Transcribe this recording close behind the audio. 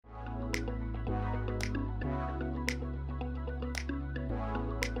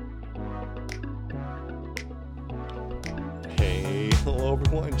Hello,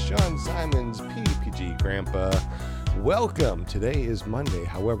 everyone. Sean Simons, PPG Grandpa. Welcome. Today is Monday.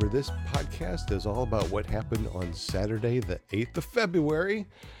 However, this podcast is all about what happened on Saturday, the 8th of February.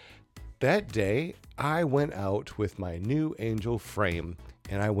 That day, I went out with my new Angel frame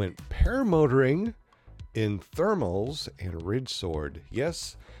and I went paramotoring in thermals and ridge sword.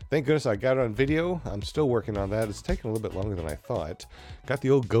 Yes, thank goodness I got it on video. I'm still working on that. It's taken a little bit longer than I thought. Got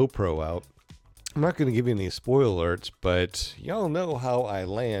the old GoPro out. I'm not going to give you any spoiler alerts, but y'all know how I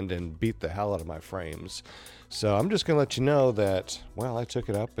land and beat the hell out of my frames. So I'm just going to let you know that, well, I took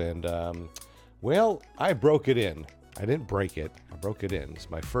it up and, I broke it in. I didn't break it. I broke it in. It's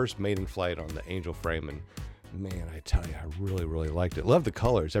my first maiden flight on the Angel frame, and man, I tell you, I really, really liked it. Love the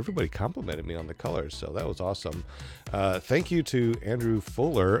colors. Everybody complimented me on the colors, so that was awesome. Thank you to Andrew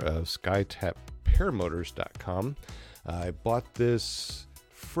Fuller of SkyTapParamotors.com. I bought this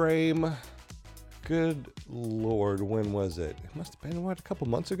frame... Good Lord, when was it? It must have been, a couple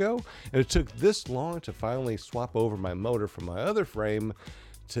months ago? And it took this long to finally swap over my motor from my other frame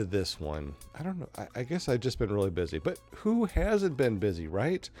to this one. I don't know. I guess I've just been really busy. But who hasn't been busy,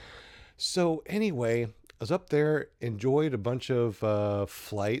 right? So anyway, I was up there, enjoyed a bunch of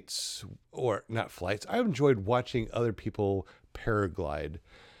flights, or not flights. I enjoyed watching other people paraglide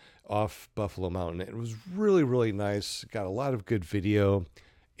off Buffalo Mountain. It was really, really nice. Got a lot of good video.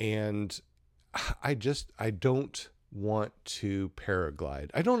 And I don't want to paraglide.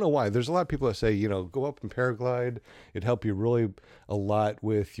 I don't know why. There's a lot of people that say, go up and paraglide. It'd help you really a lot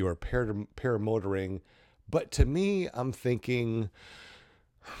with your paramotoring. But to me, I'm thinking,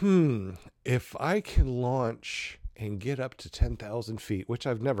 if I can launch and get up to 10,000 feet, which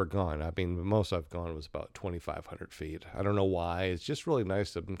I've never gone. I mean, the most I've gone was about 2,500 feet. I don't know why. It's just really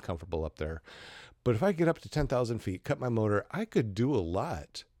nice and comfortable up there. But if I get up to 10,000 feet, cut my motor, I could do a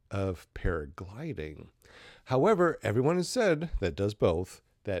lot of paragliding. However, everyone has said that does both,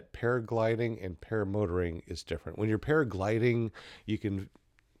 that paragliding and paramotoring is different. When you're paragliding,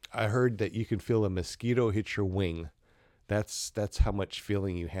 I heard that you can feel a mosquito hit your wing. That's how much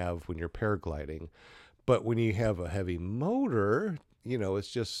feeling you have when you're paragliding. But when you have a heavy motor,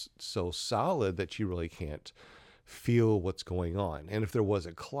 it's just so solid that you really can't feel what's going on. And if there was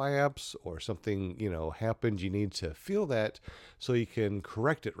a collapse or something, happened, you need to feel that so you can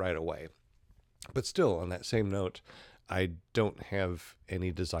correct it right away. But still, on that same note, I don't have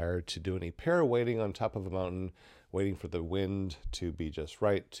any desire to do any para-waiting on top of a mountain, waiting for the wind to be just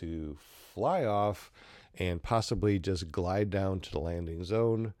right to fly off and possibly just glide down to the landing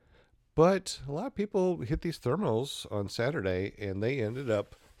zone. But a lot of people hit these thermals on Saturday and they ended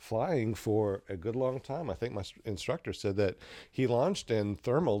up flying for a good long time. I think my instructor said that he launched and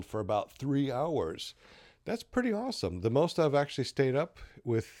thermaled for about 3 hours. That's pretty awesome. The most I've actually stayed up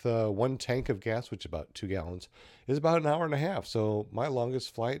with one tank of gas, which is about 2 gallons, is about an hour and a half. So my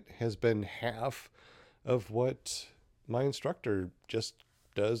longest flight has been half of what my instructor just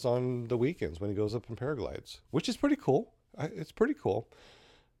does on the weekends when he goes up and paraglides, which is pretty cool. It's pretty cool.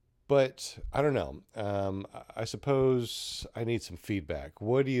 But I don't know. I suppose I need some feedback.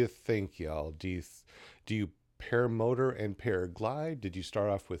 What do you think, y'all? Do you paramotor and paraglide? Did you start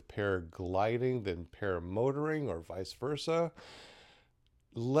off with paragliding, then paramotoring, or vice versa?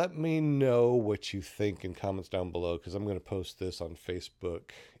 Let me know what you think in comments down below, because I'm going to post this on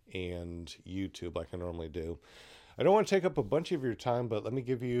Facebook and YouTube like I normally do. I don't want to take up a bunch of your time, but let me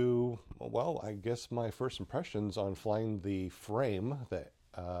give you, I guess my first impressions on flying the frame that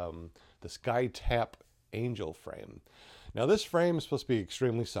the SkyTap Angel frame. Now this frame is supposed to be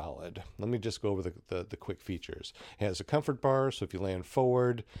extremely solid. Let me just go over the quick features. It has a comfort bar, so if you land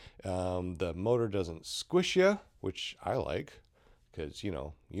forward, the motor doesn't squish you, which I like, because you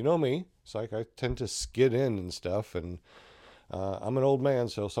know me. It's like I tend to skid in and stuff, and I'm an old man,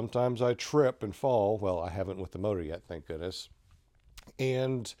 so sometimes I trip and fall. Well, I haven't with the motor yet, thank goodness.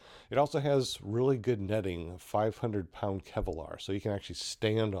 And it also has really good netting, 500-pound Kevlar, so you can actually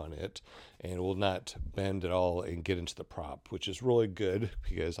stand on it and it will not bend at all and get into the prop, which is really good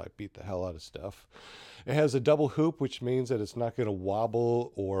because I beat the hell out of stuff. It has a double hoop, which means that it's not going to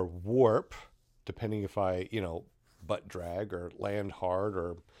wobble or warp, depending if I, butt drag or land hard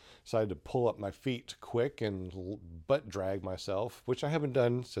or decide to pull up my feet quick and butt drag myself, which I haven't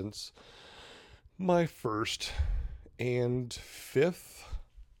done since my first and fifth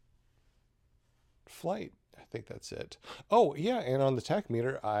flight. I think that's it. Oh, yeah, and on the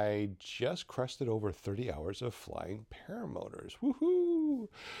tachymeter, I just crested over 30 hours of flying paramotors. Woohoo!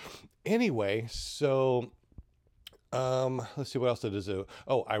 Anyway, so Let's see what else it is.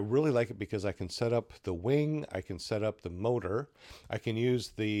 Oh, I really like it because I can set up the wing, I can set up the motor, I can use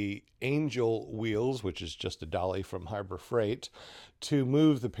the Angel wheels, which is just a dolly from Harbor Freight, to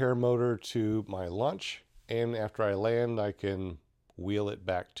move the paramotor to my launch, and after I land, I can wheel it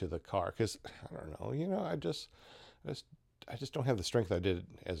back to the car. Because I don't know, I just, I just don't have the strength I did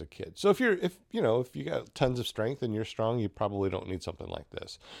as a kid. So if you got tons of strength and you're strong, you probably don't need something like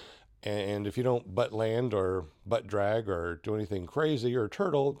this. And if you don't butt land or butt drag or do anything crazy or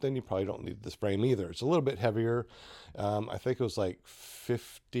turtle, then you probably don't need this frame either. It's a little bit heavier. I think it was like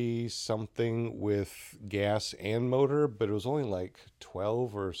 50 something with gas and motor, but it was only like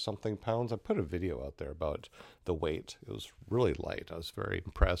 12 or something pounds. I put a video out there about the weight. It was really light. I was very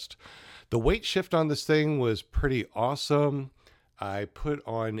impressed. The weight shift on this thing was pretty awesome. I put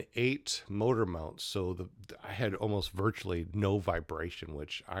on 8 motor mounts, so I had almost virtually no vibration,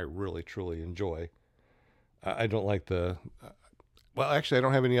 which I really truly enjoy. I don't like well, actually, I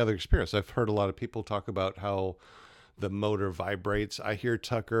don't have any other experience. I've heard a lot of people talk about how the motor vibrates. I hear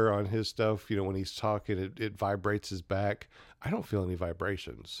Tucker on his stuff, when he's talking, it vibrates his back. I don't feel any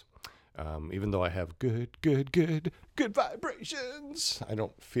vibrations. Even though I have good vibrations, I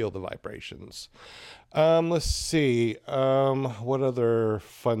don't feel the vibrations. Let's see. What other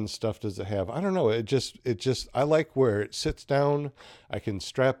fun stuff does it have? I don't know. I like where it sits down. I can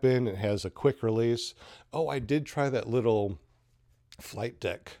strap in. It has a quick release. Oh, I did try that little flight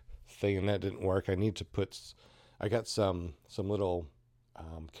deck thing, and that didn't work. I got some little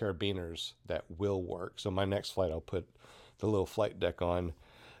carabiners that will work. So my next flight, I'll put the little flight deck on.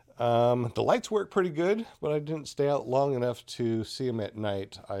 The lights work pretty good, but I didn't stay out long enough to see them at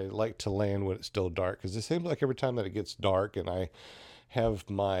night. I like to land when it's still dark, because it seems like every time that it gets dark and I have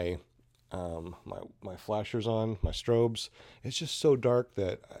my my flashers on, my strobes, it's just so dark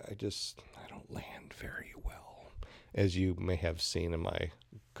that I don't land very well, as you may have seen in my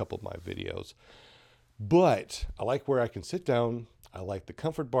couple of my videos. But I like where I can sit down. I like the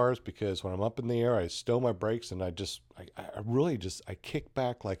comfort bars because when I'm up in the air, I stow my brakes and I kick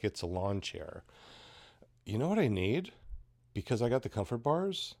back like it's a lawn chair. You know what I need? Because I got the comfort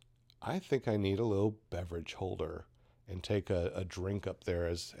bars, I think I need a little beverage holder and take a drink up there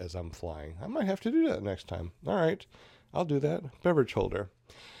as I'm flying. I might have to do that next time. All right, I'll do that. Beverage holder.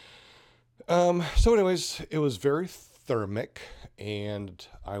 So anyways, it was very thermic, and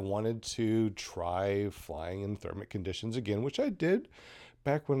I wanted to try flying in thermic conditions again, which I did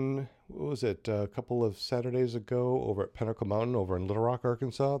back when, what was it, a couple of Saturdays ago over at Pinnacle Mountain over in Little Rock,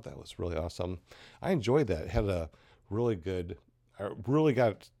 Arkansas. That was really awesome. I enjoyed that. I really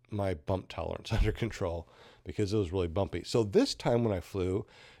got my bump tolerance under control because it was really bumpy. So this time when I flew,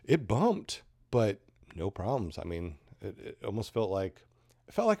 it bumped, but no problems. I mean, it almost felt like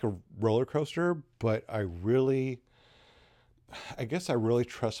a roller coaster, but I guess I really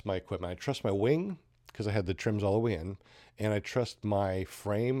trust my equipment. I trust my wing because I had the trims all the way in, and I trust my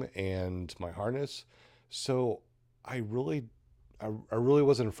frame and my harness. So I really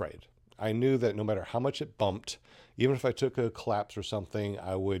wasn't afraid. I knew that no matter how much it bumped, even if I took a collapse or something,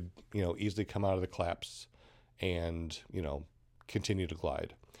 I would, easily come out of the collapse and, continue to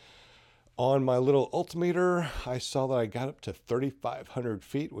glide. On my little altimeter, I saw that I got up to 3,500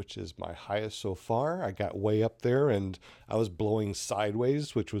 feet, which is my highest so far. I got way up there and I was blowing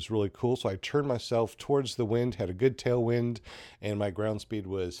sideways, which was really cool. So I turned myself towards the wind, had a good tailwind, and my ground speed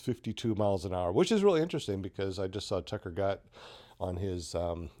was 52 miles an hour, which is really interesting because I just saw Tucker got on his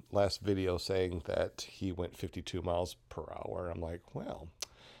last video saying that he went 52 miles per hour. I'm like, well,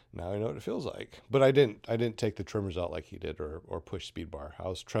 now I know what it feels like. But I didn't take the trimmers out like he did or push speed bar. I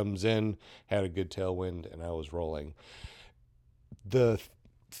was trims in, had a good tailwind, and I was rolling. The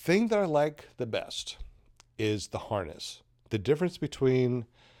thing that I like the best is the harness. The difference between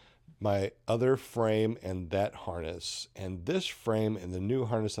my other frame and that harness and this frame and the new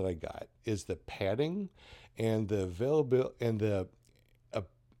harness that I got is the padding and the availability and the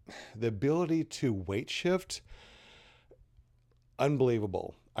ability to weight shift.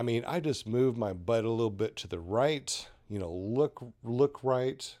 Unbelievable. I mean, I just move my butt a little bit to the right, look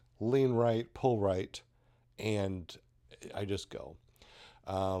right, lean right, pull right, and I just go.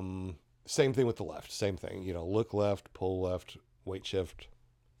 Same thing with the left. Same thing, look left, pull left, weight shift,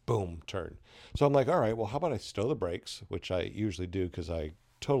 boom, turn. So I'm like, all right, well, how about I stow the brakes, which I usually do because I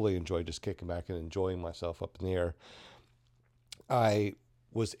totally enjoy just kicking back and enjoying myself up in the air. I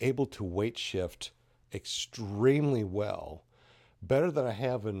was able to weight shift extremely well, better than I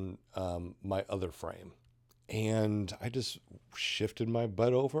have in my other frame. And I just shifted my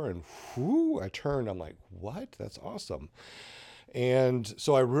butt over and whoo, I turned. I'm like, what? That's awesome. And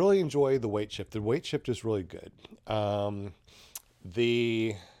so I really enjoy the weight shift. The weight shift is really good.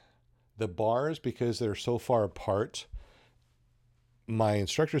 The the bars, because they're so far apart, my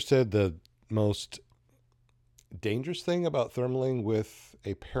instructor said the most dangerous thing about thermaling with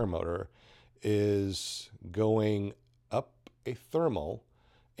a paramotor is going up a thermal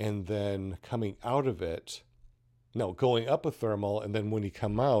and then coming out of it. No, going up a thermal, and then when you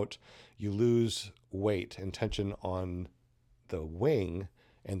come out, you lose weight and tension on the wing,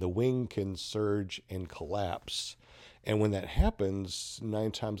 and the wing can surge and collapse. And when that happens,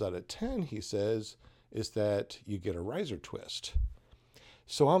 9 times out of 10, he says, is that you get a riser twist.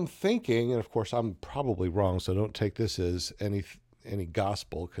 So I'm thinking, and of course I'm probably wrong, so don't take this as any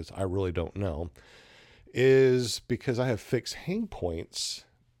gospel, because I really don't know, is because I have fixed hang points,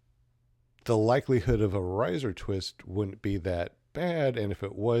 the likelihood of a riser twist wouldn't be that bad, and if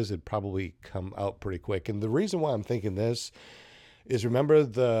it was, it'd probably come out pretty quick. And the reason why I'm thinking this is, remember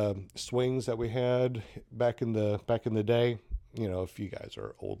the swings that we had back in the day? You know, if you guys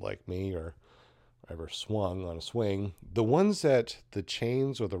are old like me or ever swung on a swing, the ones that the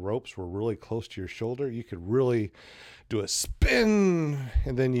chains or the ropes were really close to your shoulder, you could really do a spin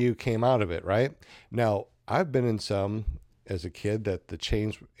and then you came out of it, right? Now, I've been in some as a kid that the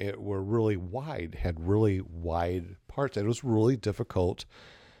chains were really wide, had really wide parts, and it was really difficult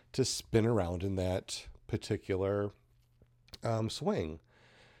to spin around in that particular swing.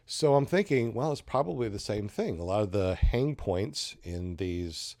 So I'm thinking, well, it's probably the same thing. A lot of the hang points in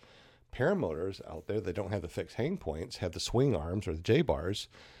these paramotors out there that don't have the fixed hang points, have the swing arms or the J bars,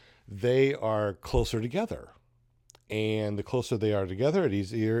 they are closer together. And the closer they are together, the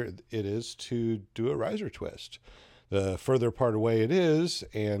easier it is to do a riser twist. The further apart away it is,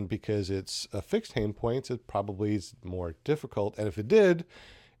 and because it's a fixed hang points, it probably is more difficult. And if it did,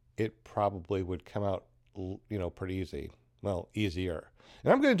 it probably would come out, pretty easy. Well, easier.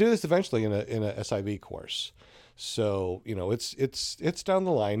 And I'm going to do this eventually in a SIV course. So, it's down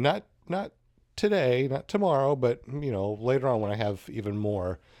the line, not today, not tomorrow, but later on when I have even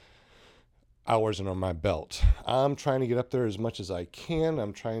more hours under my belt. I'm trying to get up there as much as I can.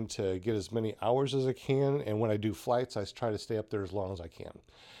 I'm trying to get as many hours as I can. And when I do flights, I try to stay up there as long as I can.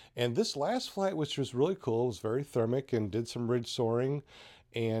 And this last flight, which was really cool, was very thermic and did some ridge soaring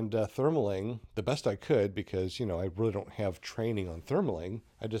and thermaling the best I could, because, I really don't have training on thermaling.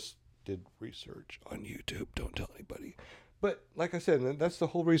 I just did research on YouTube. Don't tell anybody. But like I said, that's the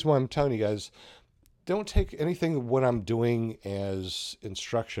whole reason why I'm telling you guys, don't take anything what I'm doing as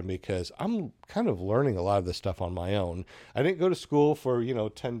instruction, because I'm kind of learning a lot of this stuff on my own. I didn't go to school for,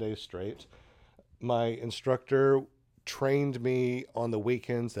 10 days straight. My instructor trained me on the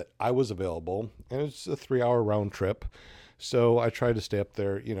weekends that I was available, and it's a 3-hour round trip. So I tried to stay up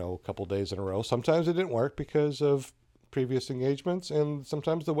there, a couple days in a row. Sometimes it didn't work because of previous engagements, and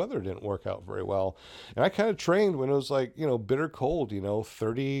sometimes the weather didn't work out very well. And I kind of trained when it was like, bitter cold,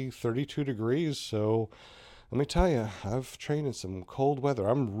 30, 32 degrees. So let me tell you, I've trained in some cold weather.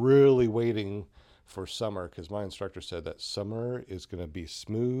 I'm really waiting for summer, because my instructor said that summer is going to be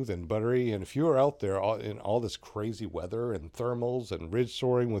smooth and buttery. And if you are out there in all this crazy weather and thermals and ridge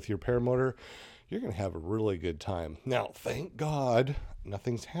soaring with your paramotor, you're going to have a really good time. Now, thank God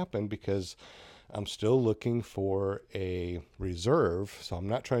nothing's happened, because I'm still looking for a reserve, so I'm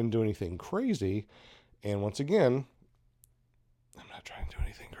not trying to do anything crazy. And once again, I'm not trying to do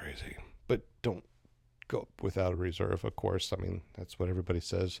anything crazy. But don't go without a reserve, of course. I mean, that's what everybody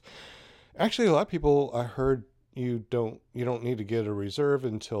says. Actually, a lot of people, I heard, you don't need to get a reserve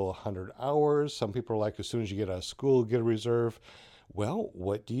until 100 hours. Some people are like, as soon as you get out of school, get a reserve. Well,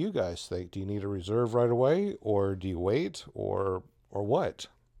 what do you guys think? Do you need a reserve right away, or do you wait, or what?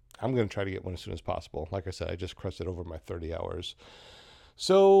 I'm going to try to get one as soon as possible. Like I said, I just crested over my 30 hours.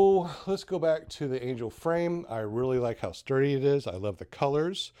 So let's go back to the Angel frame. I really like how sturdy it is. I love the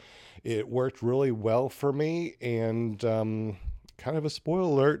colors. It worked really well for me. And kind of a spoiler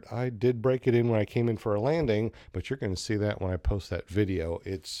alert, I did break it in when I came in for a landing, but you're going to see that when I post that video.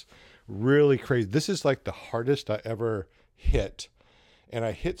 It's really crazy. This is like the hardest I ever hit. And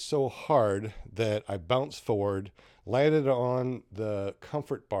I hit so hard that I bounced forward, landed on the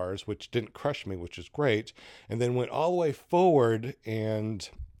comfort bars, which didn't crush me, which is great, and then went all the way forward and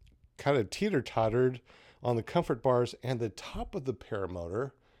kind of teeter-tottered on the comfort bars and the top of the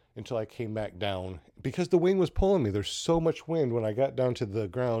paramotor until I came back down, because the wing was pulling me. There's so much wind. When I got down to the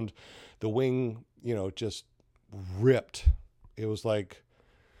ground, the wing, just ripped. It was like,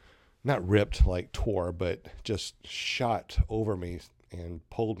 not ripped like tore, but just shot over me and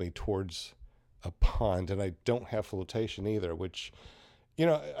pulled me towards a pond. And I don't have flotation either, which,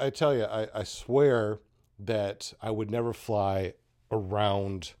 I tell you, I swear that I would never fly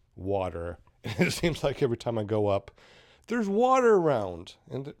around water. And it seems like every time I go up, there's water around.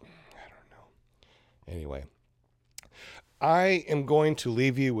 And I don't know. Anyway, I am going to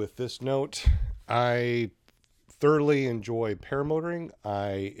leave you with this note. I thoroughly enjoy paramotoring.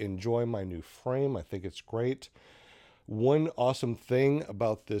 I enjoy my new frame. I think it's great. One awesome thing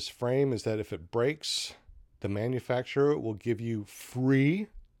about this frame is that if it breaks, the manufacturer will give you free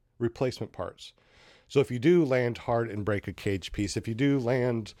replacement parts. So if you do land hard and break a cage piece, if you do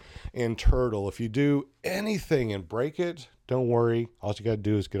land and turtle, if you do anything and break it, don't worry. All you got to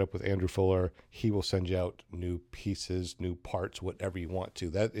do is get up with Andrew Fuller. He will send you out new pieces, new parts, whatever you want to.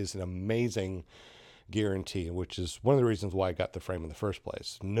 That is an amazing guarantee, which is one of the reasons why I got the frame in the first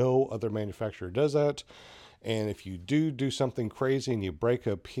place. No other manufacturer does that. And if you do something crazy and you break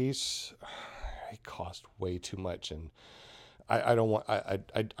a piece, it costs way too much. And I don't want,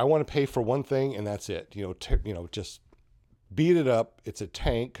 I want to pay for one thing and that's it. Just beat it up. It's a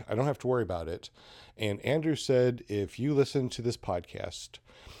tank. I don't have to worry about it. And Andrew said, if you listen to this podcast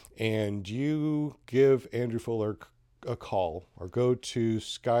and you give Andrew Fuller a call or go to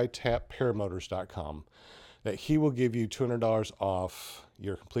skytappparamotors.com, that he will give you $200 off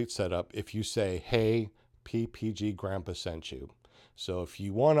your complete setup if you say, hey, PPG Grandpa sent you. So if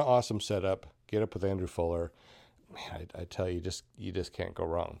you want an awesome setup, get up with Andrew Fuller. Man, I tell you, you just can't go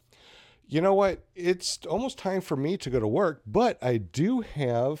wrong. You know what? It's almost time for me to go to work, but I do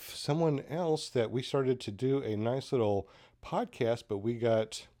have someone else that we started to do a nice little podcast, but we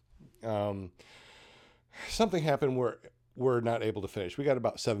got something happened where we're not able to finish. We got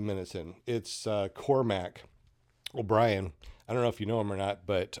about 7 minutes in. It's Cormac O'Brien. I don't know if you know him or not,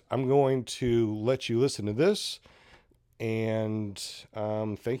 but I'm going to let you listen to this. And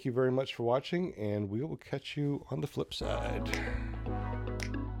thank you very much for watching, and we will catch you on the flip side.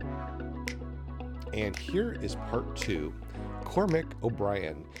 And here is part 2, Cormac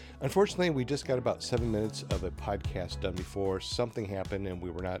O'Brien. Unfortunately, we just got about 7 minutes of a podcast done before something happened and we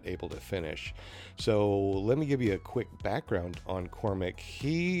were not able to finish. So let me give you a quick background on Cormac.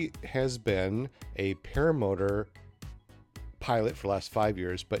 He has been a paramotor pilot for the last 5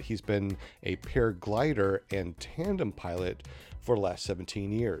 years, but he's been a paraglider and tandem pilot for the last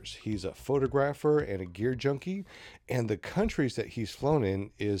 17 years. He's a photographer and a gear junkie, and the countries that he's flown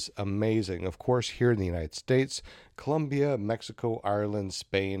in is amazing. Of course, here in the United States, Colombia, Mexico, Ireland,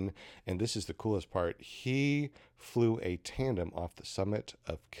 Spain, and this is the coolest part. He flew a tandem off the summit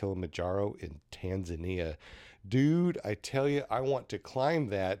of Kilimanjaro in Tanzania. Dude, I tell you, I want to climb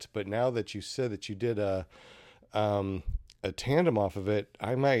that, but now that you said that you did a tandem off of it,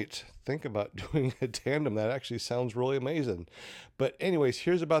 I might think about doing a tandem. That actually sounds really amazing. But anyways,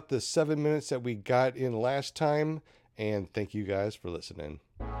 here's about the 7 minutes that we got in last time, and thank you guys for listening.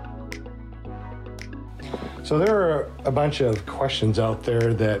 So there are a bunch of questions out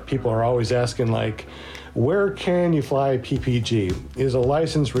there that people are always asking, like, where can you fly PPG? Is a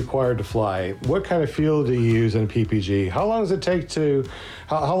license required to fly? What kind of fuel do you use in PPG? How long does it take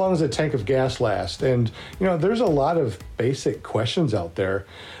how long does a tank of gas last? And, there's a lot of basic questions out there.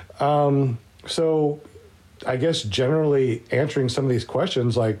 So I guess generally answering some of these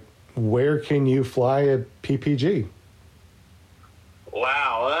questions, like, where can you fly a PPG?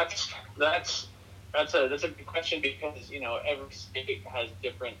 Wow, that's a good question because, every state has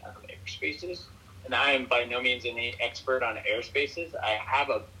different airspaces. And I am by no means any expert on airspaces. I have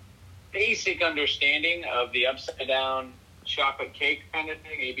a basic understanding of the upside down chocolate cake kind of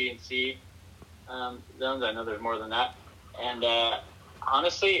thing, A, B, and C zones. I know there's more than that. And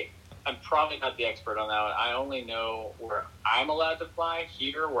honestly, I'm probably not the expert on that one. I only know where I'm allowed to fly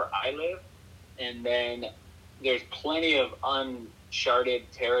here where I live. And then there's plenty of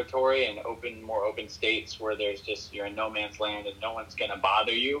uncharted territory and more open states where there's just, you're in no man's land and no one's going to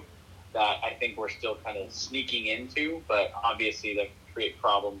bother you, that I think we're still kind of sneaking into, but obviously that can create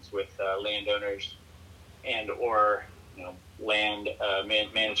problems with landowners and or land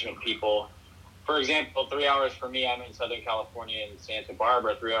management people. For example, 3 hours from me, I'm in Southern California in Santa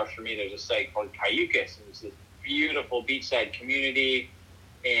Barbara. 3 hours from me, there's a site called Cayucas, and it's this beautiful beachside community,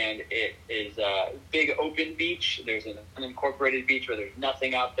 and it is a big open beach. There's an unincorporated beach where there's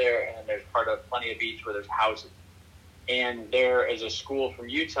nothing out there, and then there's plenty of beach where there's houses. And there is a school from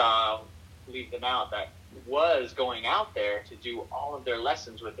Utah, leave them out, that was going out there to do all of their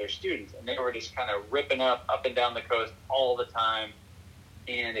lessons with their students. And they were just kind of ripping up and down the coast all the time.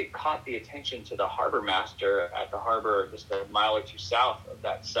 And it caught the attention to the harbor master at the harbor just a mile or two south of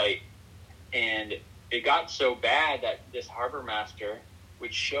that site. And it got so bad that this harbor master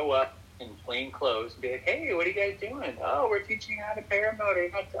would show up in plain clothes and be like, hey, what are you guys doing? Oh, we're teaching you how to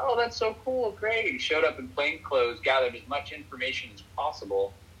paramotor. Oh, that's so cool. Great. He showed up in plain clothes, gathered as much information as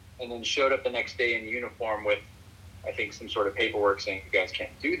possible, and then showed up the next day in uniform with, I think, some sort of paperwork saying you guys can't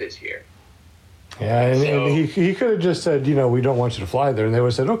do this here. Yeah, and he could have just said, we don't want you to fly there, and they would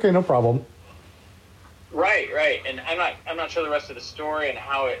have said, okay, no problem. Right. And I'm not sure the rest of the story and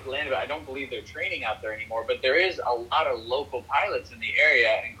how it landed. I don't believe they're training out there anymore, but there is a lot of local pilots in the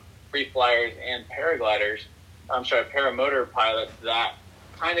area, free flyers and paramotor pilots that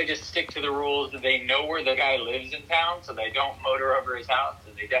kind of just stick to the rules. That they know where the guy lives in town, so they don't motor over his house,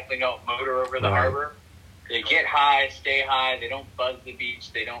 and they definitely don't motor over the harbor. They get high, stay high. They don't buzz the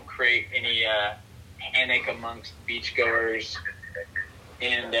beach. They don't create any panic amongst beachgoers.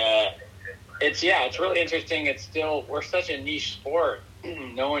 And it's really interesting. We're such a niche sport.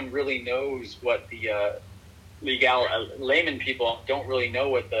 No one really knows what the layman people don't really know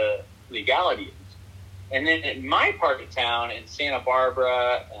what the legality is. And then in my part of town, in Santa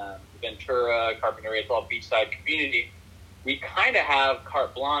Barbara, Ventura, Carpinteria, it's all beachside community, we kind of have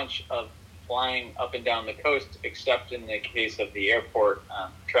carte blanche of flying up and down the coast, except in the case of the airport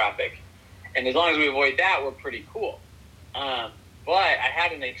traffic. And as long as we avoid that, we're pretty cool. But I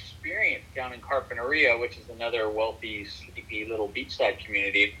had an experience down in Carpinteria, which is another wealthy, sleepy little beachside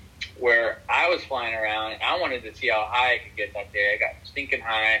community, where I was flying around. I wanted to see how high I could get that day. I got stinking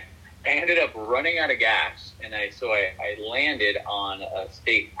high. I ended up running out of gas, and I landed on a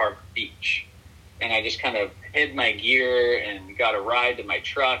state park beach. And I just kind of hid my gear and got a ride to my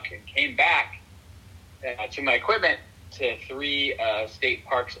truck and came back to my equipment to 3 state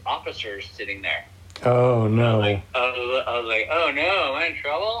parks officers sitting there. Oh, no. I was like, oh, no, am I in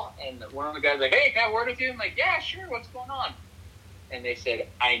trouble? And one of the guys was like, hey, can I have a word with you? I'm like, yeah, sure, what's going on? And they said,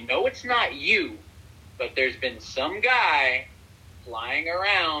 I know it's not you, but there's been some guy flying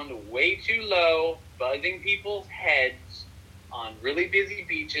around way too low, buzzing people's heads on really busy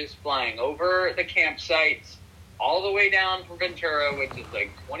beaches, flying over the campsites, all the way down from Ventura, which is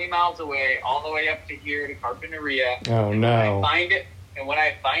like 20 miles away, all the way up to here to Carpinteria. Oh, no. When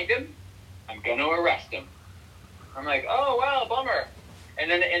I find him, I'm going to arrest him. I'm like, oh, wow, bummer. And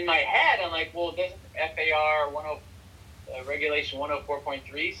then in my head, I'm like, well, doesn't FAR Regulation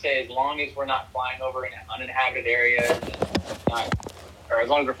 104.3 say as long as we're not flying over in uninhabited areas, or as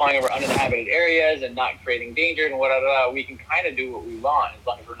long as we're flying over uninhabited areas and not creating danger and whatever, we can kind of do what we want as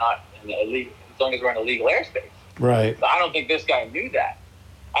long as we're not in as long as we're in illegal airspace. Right. So I don't think this guy knew that.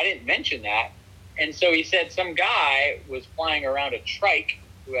 I didn't mention that. And so he said some guy was flying around a trike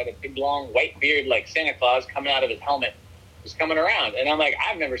who had a big, long white beard like Santa Claus coming out of his helmet, was coming around. And I'm like,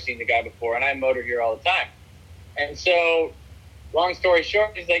 I've never seen the guy before, and I motor here all the time. And so, long story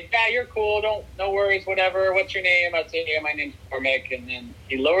short, he's like, yeah, you're cool, no worries, whatever, what's your name? I'd say, yeah, my name's Cormac. And then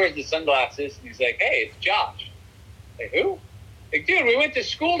he lowers the sunglasses, and he's like, hey, it's Josh. I'm like, who? Like, dude, we went to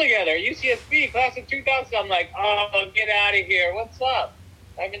school together, UCSB, class of 2000. I'm like, oh, get out of here, what's up?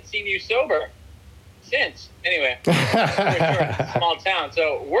 I haven't seen you sober since. Anyway, small town,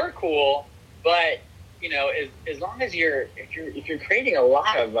 so we're cool, but as long as if you're creating a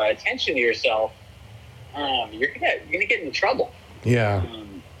lot of attention to yourself, you're gonna get into trouble. Yeah.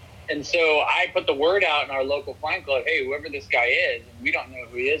 And so I put the word out in our local flying club, hey, whoever this guy is, and we don't know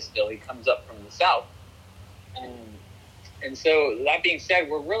who he is still. He comes up from the south, and so that being said,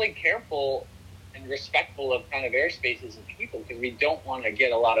 we're really careful and respectful of kind of airspaces and people because we don't want to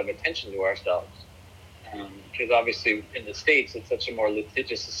get a lot of attention to ourselves. Because obviously in the States, it's such a more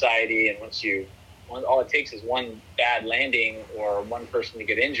litigious society, and all it takes is one bad landing or one person to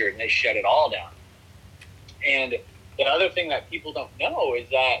get injured, and they shut it all down. And the other thing that people don't know is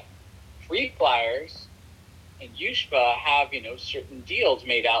that free flyers and USHPA have, certain deals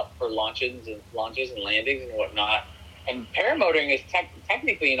made out for launches and landings and whatnot. And paramotoring is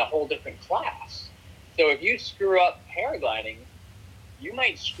technically in a whole different class. So if you screw up paragliding, you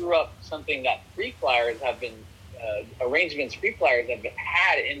might screw up something that free flyers have been arrangements free flyers have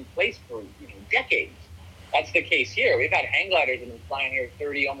had in place for decades. That's the case here. We've had hang gliders that have been flying here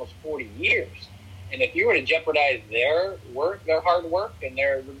 30, almost 40 years. And if you were to jeopardize their work, their hard work, and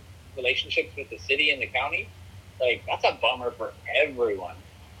their relationships with the city and the county, that's a bummer for everyone.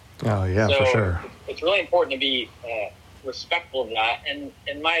 Oh, yeah, so for sure. It's really important to be respectful of that. And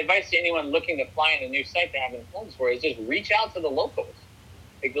my advice to anyone looking to fly in a new site they haven't flown before is just reach out to the locals.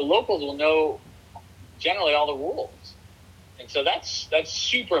 The locals will know generally all the rules. And so that's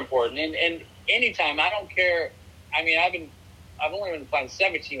super important. And anytime, I don't care. I mean, I've only been flying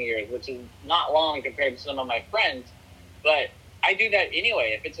 17 years, which is not long compared to some of my friends, but I do that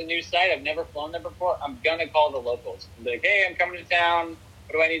anyway. If it's a new site, I've never flown there before, I'm going to call the locals. I'm like, hey, I'm coming to town.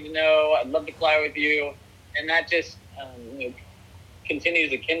 What do I need to know? I'd love to fly with you. And that just continues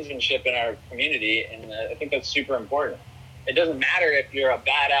the kinsmanship in our community, and I think that's super important. It doesn't matter if you're a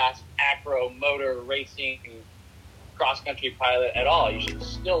badass acro motor racing cross-country pilot at all. You should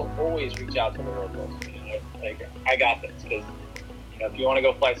still always reach out to the locals. Like, I got this, because if you want to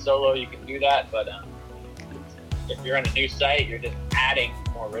go fly solo, you can do that, but if you're on a new site, you're just adding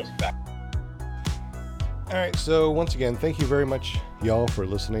more risk factor. All right, so once again, thank you very much, y'all, for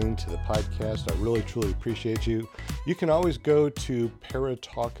listening to the podcast. I really, truly appreciate you. You can always go to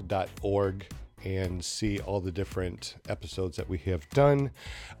paratalk.org and see all the different episodes that we have done.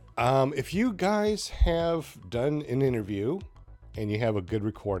 If you guys have done an interview and you have a good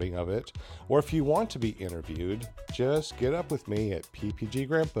recording of it, or if you want to be interviewed, just get up with me at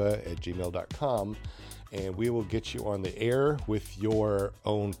ppggrandpa@gmail.com. and we will get you on the air with your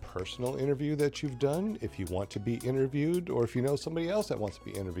own personal interview that you've done. If you want to be interviewed, or if you know somebody else that wants to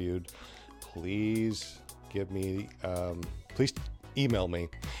be interviewed, please please email me.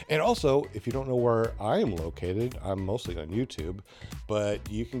 And also, if you don't know where I am located, I'm mostly on YouTube, but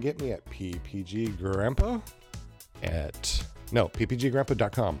you can get me at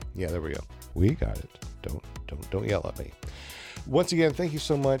ppggrandpa.com. Yeah, there we go. We got it. Don't yell at me. Once again, thank you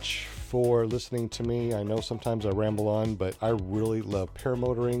so much for listening to me. I know sometimes I ramble on, but I really love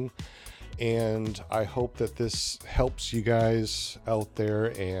paramotoring, and I hope that this helps you guys out there,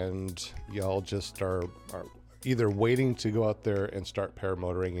 and y'all just are either waiting to go out there and start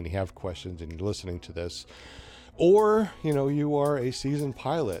paramotoring and you have questions and you're listening to this, or you are a seasoned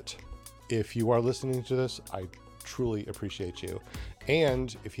pilot. If you are listening to this, I truly appreciate you.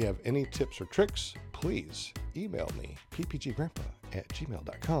 And if you have any tips or tricks, please email me,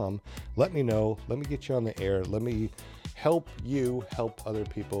 ppggrandpa@gmail.com. Let me know. Let me get you on the air. Let me help you help other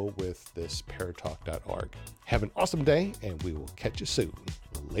people with this paratalk.org. Have an awesome day, and we will catch you soon.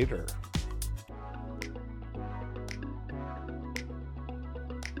 Later.